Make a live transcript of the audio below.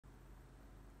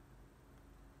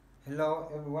Hello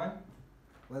everyone,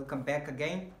 welcome back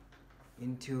again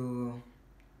into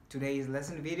today's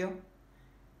lesson video.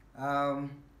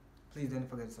 Please don't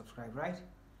forget to subscribe, right?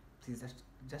 Please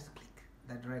just click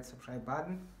that red subscribe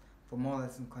button for more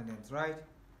lesson contents, right?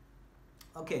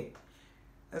 Okay,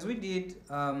 as we did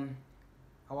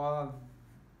our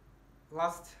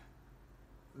last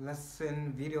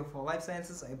lesson video for life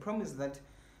sciences, I promised that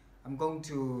I'm going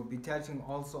to be touching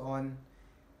also on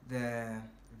the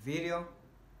video,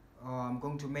 or I'm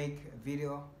going to make a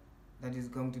video that is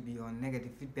going to be on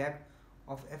negative feedback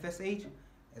of FSH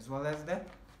as well as the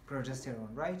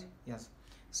progesterone, right? Yes,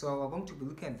 so we're going to be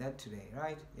looking at that today,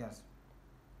 right? Yes.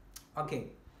 Okay.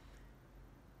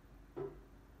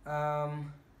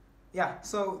 Yeah,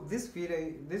 so this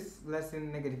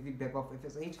lesson, negative feedback of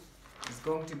FSH, is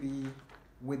going to be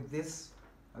with this,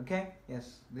 okay?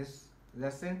 Yes, this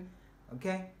lesson,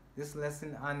 okay? This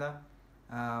lesson under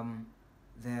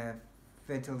the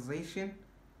fertilization,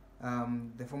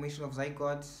 the formation of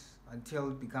zygote until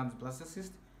it becomes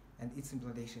blastocyst and its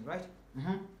implantation, right?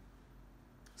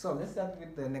 So let's start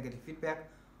with the negative feedback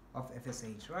of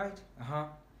FSH, right?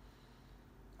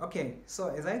 Okay, so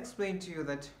as I explained to you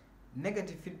that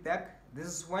negative feedback, this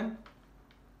is when,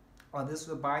 or this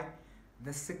will by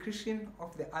the secretion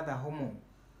of the other hormone,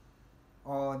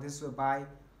 or this will by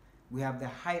we have the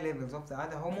high levels of the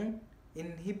other hormone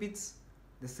inhibits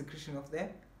the secretion of the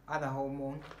other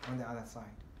hormone on the other side.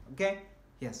 Okay,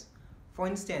 yes, for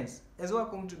instance, as we're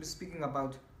going to be speaking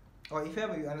about, or if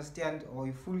ever you understand or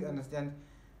you fully understand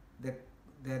the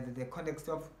context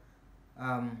of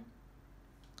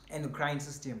endocrine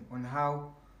system, on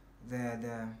how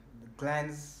the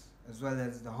glands as well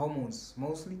as the hormones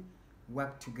mostly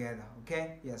work together,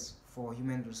 okay, yes, for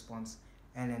human response,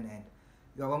 and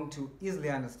you are going to easily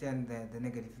understand the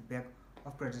negative feedback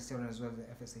of progesterone as well as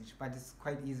the FSH, but it's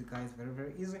quite easy, guys,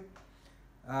 very easy.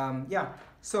 Yeah,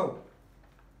 so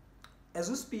as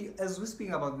we speak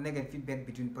about negative feedback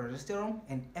between progesterone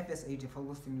and FSH, a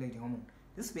follicle stimulating hormone,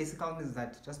 this basically means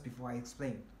that, just before I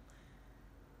explain,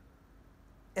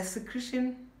 a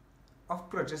secretion of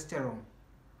progesterone,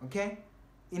 okay,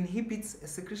 inhibits a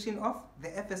secretion of the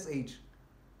FSH,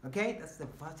 okay? That's the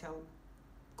vital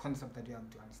concept that you have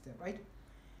to understand, right?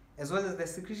 As well as the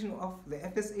secretion of the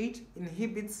FSH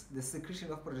inhibits the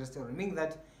secretion of progesterone, meaning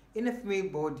that in a female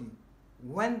body,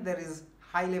 when there is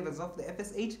high levels of the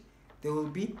FSH, there will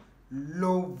be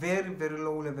very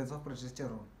low levels of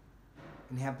progesterone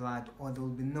in her blood, or there will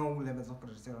be no levels of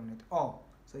progesterone at all.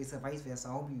 So it's a vice versa.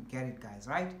 I hope you get it, guys,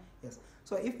 right? Yes.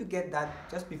 So if you get that,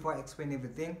 just before I explain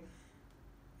everything,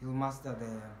 you'll master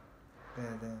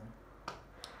the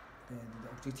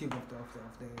objective of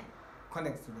the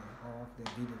context today, or of the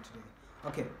video today.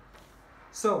 Okay,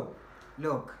 so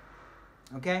look,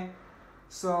 okay,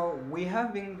 so we're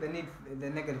having the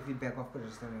negative feedback of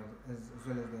progesterone as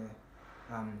well as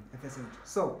the FSH.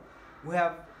 So we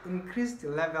have increased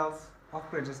levels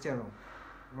of progesterone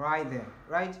right there,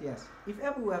 right? Yes, if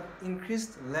ever we have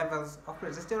increased levels of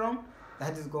progesterone,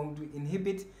 that is going to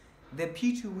inhibit the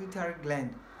pituitary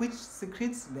gland, which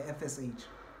secretes the FSH,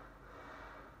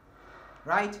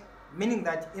 right? Meaning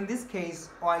that in this case,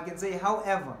 or I can say,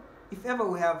 however, if ever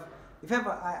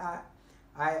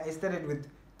I started with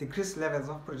decreased levels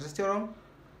of progesterone,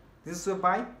 this is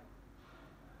whereby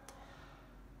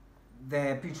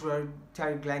the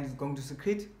pituitary gland is going to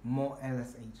secrete more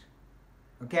LSH.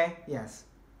 Okay, yes.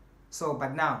 So,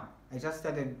 but now I just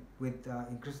started with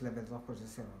increased levels of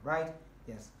progesterone, right?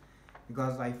 Yes,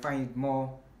 because I find it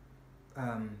more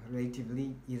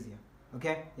relatively easier.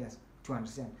 Okay, yes, to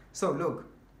understand. So look,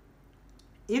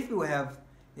 if you have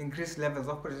increased levels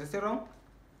of progesterone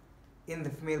in the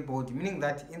female body, meaning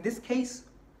that in this case,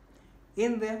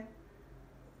 in the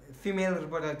female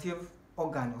reproductive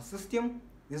organ or system,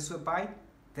 this is whereby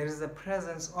there is a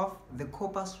presence of the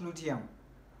corpus luteum,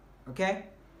 okay?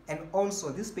 And also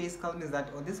this basically means that,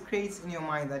 or this creates in your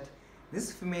mind that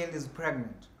this female is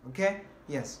pregnant, okay?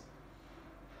 Yes.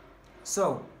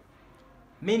 So,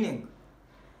 meaning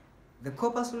the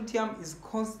corpus luteum is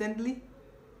constantly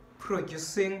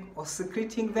producing or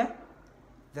secreting the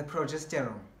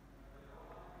progesterone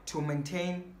to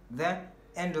maintain the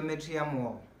endometrium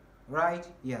wall, right?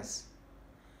 Yes.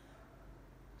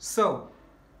 So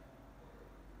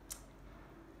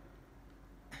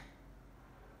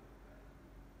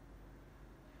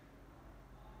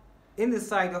in the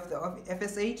side of the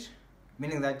FSH,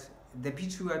 meaning that the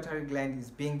pituitary gland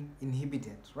is being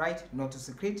inhibited, right, not to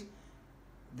secrete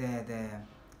the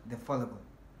follicle.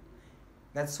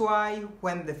 That's why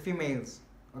when the females,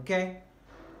 okay,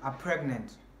 are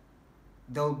pregnant,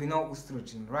 there will be no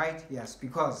estrogen, right? Yes,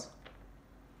 because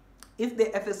if the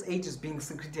FSH is being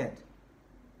secreted,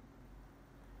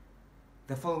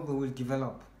 the follicle will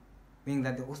develop, meaning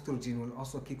that the estrogen will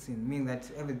also kicks in, meaning that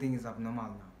everything is abnormal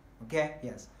now. Okay,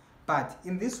 yes. But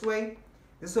in this way,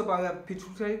 this is why we have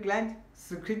pituitary gland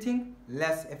secreting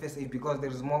less FSH because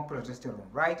there is more progesterone,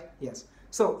 right? Yes.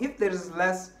 So if there is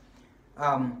less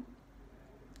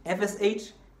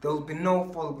FSH, there will be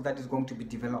no follicle that is going to be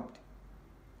developed,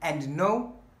 and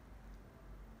no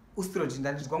estrogen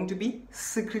that is going to be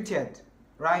secreted,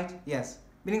 right? Yes.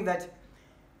 Meaning that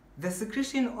the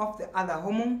secretion of the other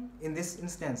hormone in this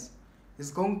instance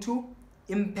is going to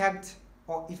impact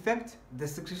or affect the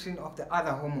secretion of the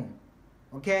other hormone.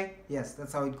 Okay, yes,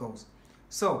 that's how it goes.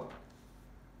 So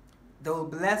there will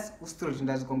be less estrogen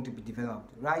that is going to be developed,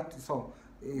 right? So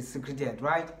it's secreted,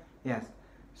 right? Yes.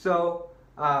 So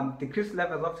decreased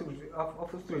levels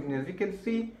of estrogen, as you can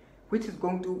see, which is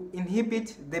going to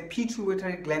inhibit the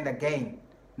pituitary gland again,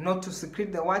 not to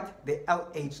secrete the what? The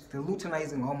LH, the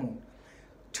luteinizing hormone,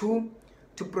 to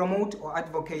promote or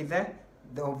advocate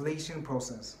the ovulation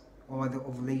process or the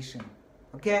ovulation.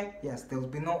 Okay, yes, there will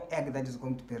be no egg that is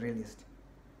going to be released,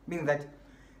 meaning that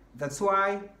that's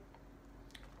why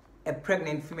a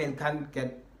pregnant female can't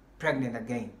get pregnant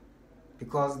again,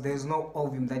 because there is no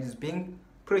ovum that is being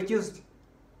produced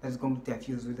that is going to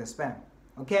diffuse with the sperm.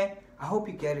 Okay, I hope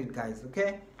you get it, guys.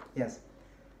 Okay, yes,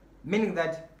 meaning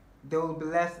that there will be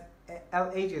less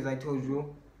LH, as I told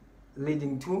you,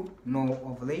 leading to no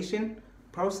ovulation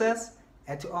process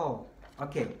at all.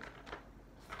 Okay,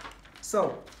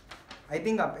 so I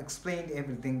think I've explained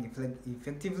everything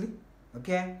effectively.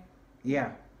 Okay,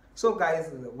 yeah. So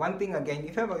guys, one thing again,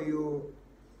 if ever you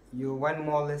want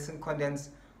more lesson contents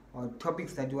or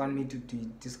topics that you want me to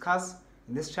discuss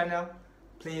in this channel,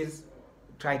 please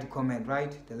try to comment,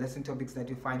 right? The lesson topics that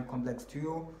you find complex to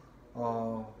you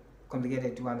or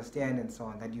complicated to understand and so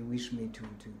on, that you wish me to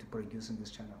produce in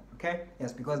this channel. Okay,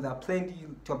 yes, because there are plenty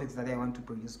of topics that I want to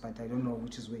produce, but I don't know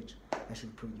which is which I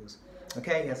should produce.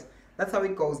 Okay, yes, that's how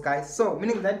it goes, guys. So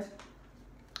meaning that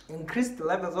increased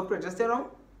levels of progesterone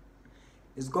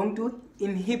is going to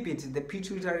inhibit the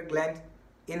pituitary gland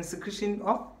in the secretion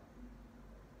of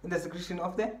the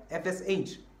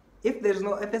FSH. If there is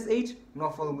no FSH, no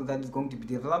follicle that is going to be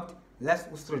developed, less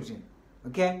estrogen.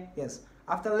 Okay, yes.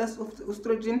 After less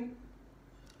estrogen,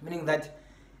 meaning that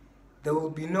there will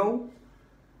be no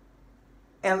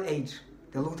LH,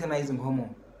 the luteinizing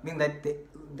hormone, meaning that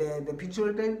the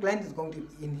pituitary gland is going to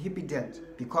be inhibited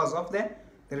because of there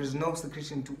is no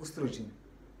secretion to estrogen,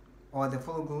 or the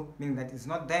follicle, meaning that it's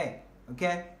not there.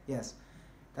 Okay, yes,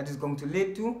 that is going to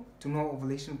lead to no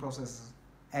ovulation processes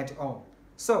at all.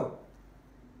 So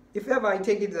if ever I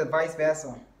take it vice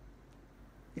versa,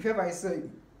 if ever I say,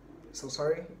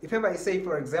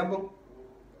 for example,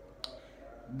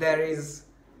 there is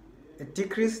a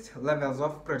decreased levels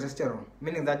of progesterone,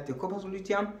 meaning that the corpus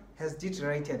luteum has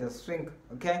deteriorated, has shrink.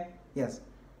 Okay, yes,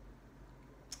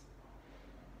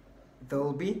 there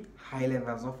will be high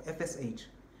levels of FSH,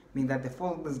 meaning that the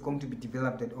follicle is going to be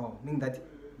developed at all, meaning that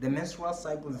the menstrual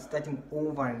cycle is starting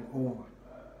over and over.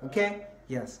 Okay,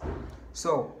 yes.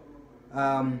 So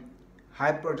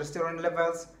high progesterone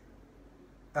levels,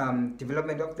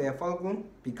 development of the follicle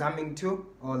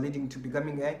leading to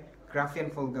becoming a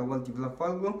Graafian follicle, well-developed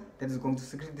follicle that is going to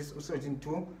secrete this estrogen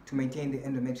to maintain the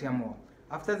endometrium wall.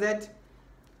 After that,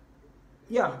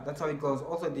 yeah, that's how it goes.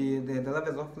 Also, the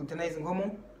levels of luteinizing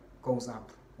hormone goes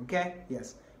up. Okay,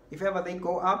 yes. If ever they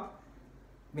go up,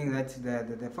 meaning that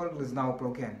the follicle is now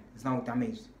broken, is now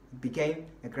damaged. It became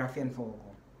a Graafian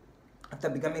follicle. After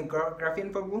becoming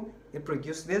Graafian follicle, it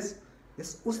produced this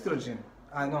estrogen.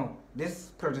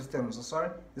 This progesterone.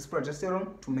 This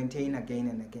progesterone to maintain again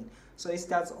and again. So it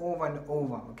starts over and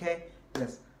over. Okay,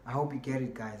 yes. I hope you get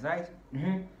it, guys. Right?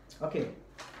 Okay.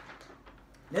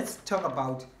 Let's talk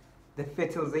about the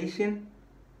fertilization,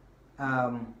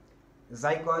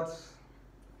 zygote,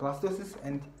 blastocyst,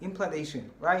 and implantation.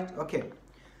 Right? Okay.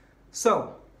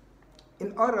 So,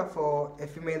 in order for a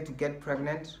female to get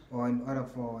pregnant, or in order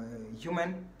for a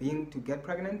human being to get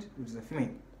pregnant, which is a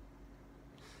female,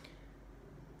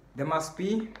 there must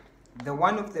be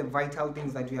one of the vital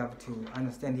things that you have to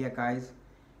understand here, guys,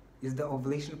 is the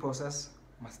ovulation process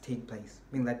must take place,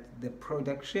 meaning that the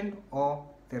production or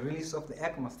the release of the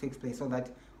egg must take place, so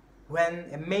that when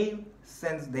a male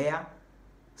sends their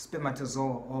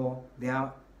spermatozoa or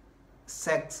their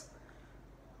sex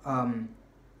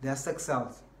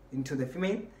cells into the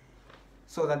female,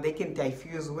 so that they can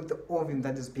diffuse with the ovum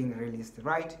that is being released,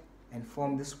 right, and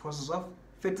form this process of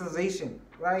fertilization,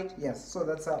 right? Yes. So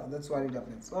that's what it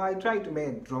happens. So I try to make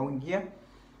a drawing here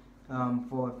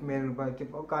for female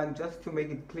reproductive organ, just to make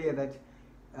it clear that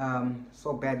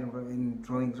so bad in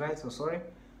drawings, right? So sorry.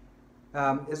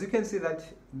 As you can see that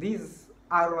these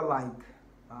are like,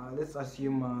 let's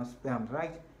assume sperm,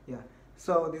 right? Yeah.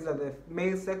 So these are the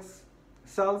male sex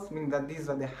cells, meaning that these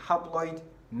are the haploid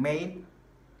male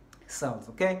cells,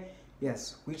 okay?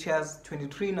 Yes, which has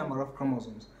 23 number of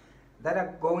chromosomes that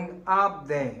are going up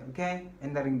there, okay?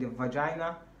 Entering the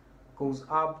vagina, goes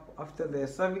up after the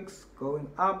cervix, going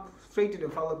up straight to the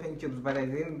fallopian tubes, but I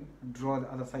didn't draw the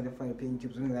other side of fallopian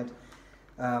tubes, meaning that,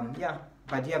 yeah,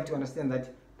 but you have to understand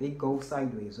that they go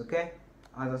sideways, okay?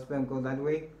 Other sperm goes that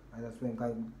way, other sperm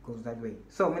goes that way.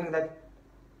 So meaning that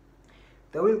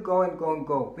they will go and go and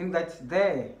go, meaning that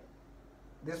there,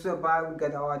 this is about we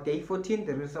get our day 14,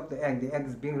 the release of the egg. The egg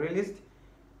is being released.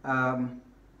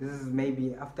 This is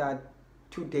maybe after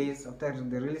 2 days after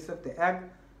the release of the egg.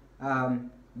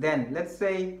 Then let's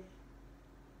say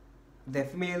the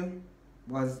female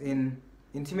was in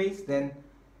intimates, then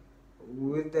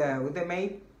with the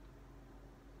mate,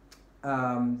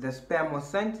 the sperm was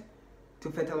sent to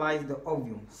fertilize the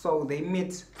ovum. So they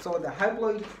meet. So the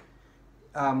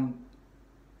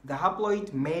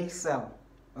haploid male cell,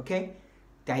 okay,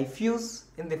 diffuse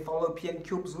in the fallopian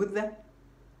tubes with the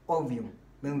ovum,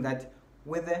 meaning that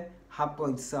with the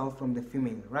haploid cell from the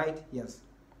female, right? Yes.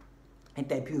 And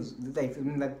diffuse,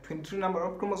 meaning that 23 number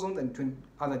of chromosomes and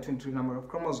other 23 number of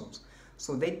chromosomes.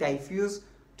 So they diffuse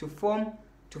to form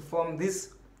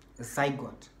this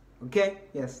zygote. Okay,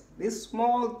 yes, this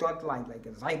small dot line like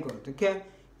a zygote. Okay,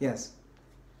 yes.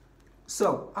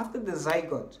 So after the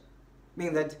zygote,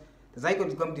 meaning that the zygote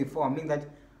is going to form, meaning that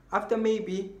after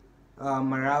maybe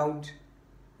around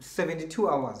 72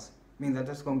 hours, meaning that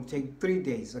that's going to take 3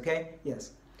 days. Okay,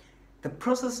 yes. The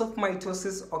process of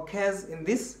mitosis occurs in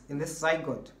this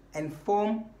zygote and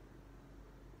form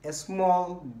a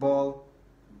small ball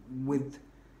with,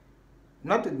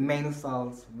 not with main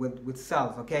cells, with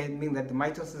cells, okay? Meaning that the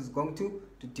mitosis is going to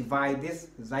divide this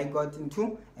zygote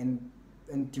into and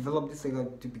develop this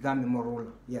zygote to become a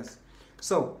morula, yes.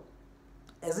 So,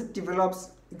 as it develops,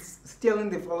 it's still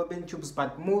in the fallopian tubes,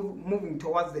 but moving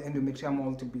towards the endometrium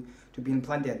wall to be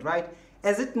implanted, right?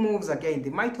 As it moves again,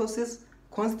 the mitosis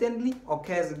constantly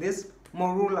occurs in this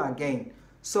morula again.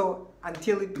 So,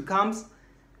 until it becomes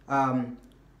a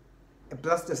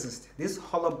blastocyst, this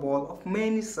hollow ball of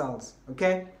many cells,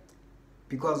 okay,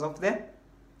 because of the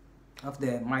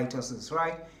mitosis,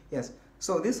 right? Yes.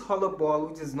 So this hollow ball,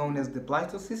 which is known as the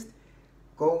blastocyst,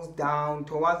 goes down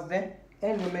towards the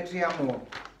endometrium wall,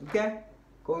 okay,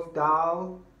 goes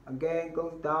down again,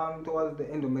 goes down towards the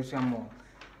endometrium wall,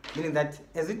 meaning that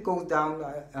as it goes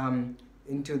down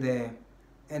into the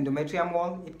endometrium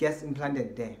wall, it gets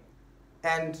implanted there.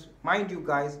 And mind you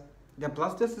guys, the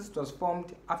blastocyst was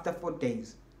formed after 4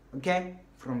 days, okay,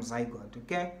 from zygote,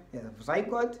 okay? Yeah,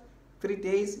 zygote, 3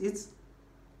 days, it's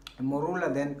a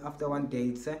morula, then after 1 day,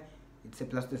 it's a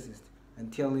blastocyst,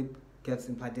 until it gets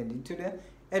implanted into the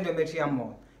endometrium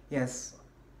wall. Yes,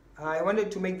 I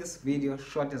wanted to make this video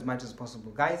short as much as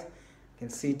possible, guys. You can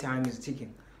see time is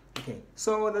ticking. Okay,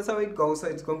 so that's how it goes. So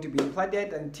it's going to be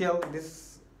implanted until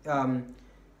this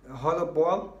hollow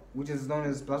ball, which is known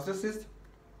as blastocyst,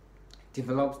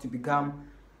 develops to become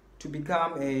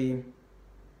an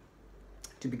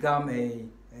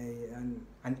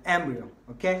embryo,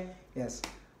 okay? Yes,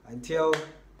 until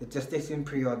the gestation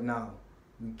period. Now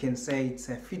we can say it's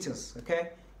a fetus,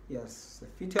 okay? Yes, a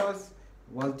fetus,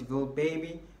 well-developed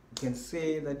baby. You can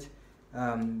see that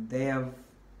they have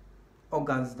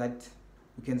organs that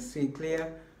you can see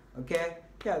clear, okay?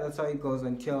 Yeah, that's how it goes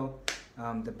until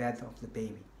the birth of the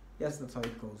baby. Yes, that's how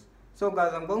it goes. So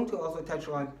guys, I'm going to also touch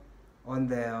on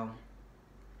other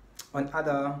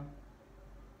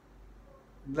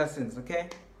lessons, okay,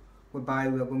 whereby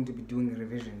we are going to be doing a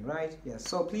revision, right? Yes,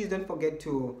 so please don't forget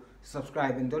to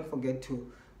subscribe, and don't forget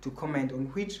to comment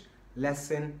on which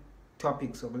lesson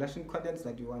topics or lesson contents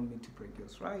that you want me to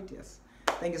produce, right? Yes,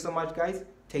 thank you so much, guys.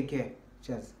 Take care.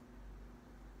 Cheers.